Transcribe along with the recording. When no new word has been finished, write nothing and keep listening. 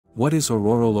What is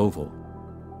auroral oval?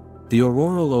 The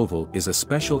auroral oval is a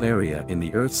special area in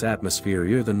the Earth's atmosphere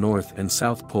near the North and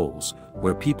South Poles,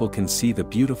 where people can see the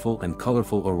beautiful and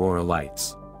colorful aurora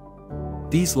lights.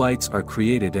 These lights are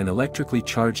created when electrically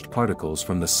charged particles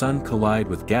from the Sun collide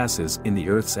with gases in the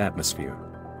Earth's atmosphere.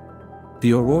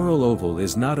 The auroral oval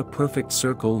is not a perfect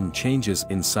circle and changes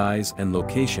in size and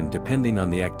location depending on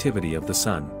the activity of the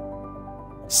Sun.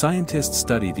 Scientists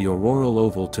study the auroral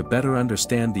oval to better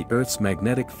understand the Earth's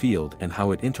magnetic field and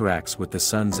how it interacts with the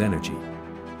Sun's energy.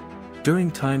 During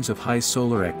times of high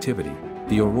solar activity,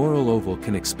 the auroral oval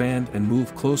can expand and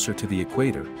move closer to the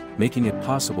equator, making it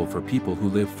possible for people who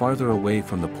live farther away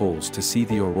from the poles to see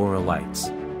the aurora lights.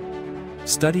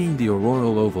 Studying the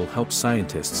auroral oval helps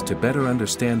scientists to better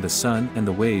understand the Sun and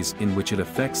the ways in which it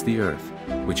affects the Earth,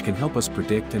 which can help us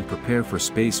predict and prepare for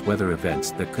space weather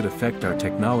events that could affect our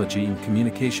technology and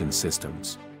communication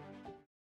systems.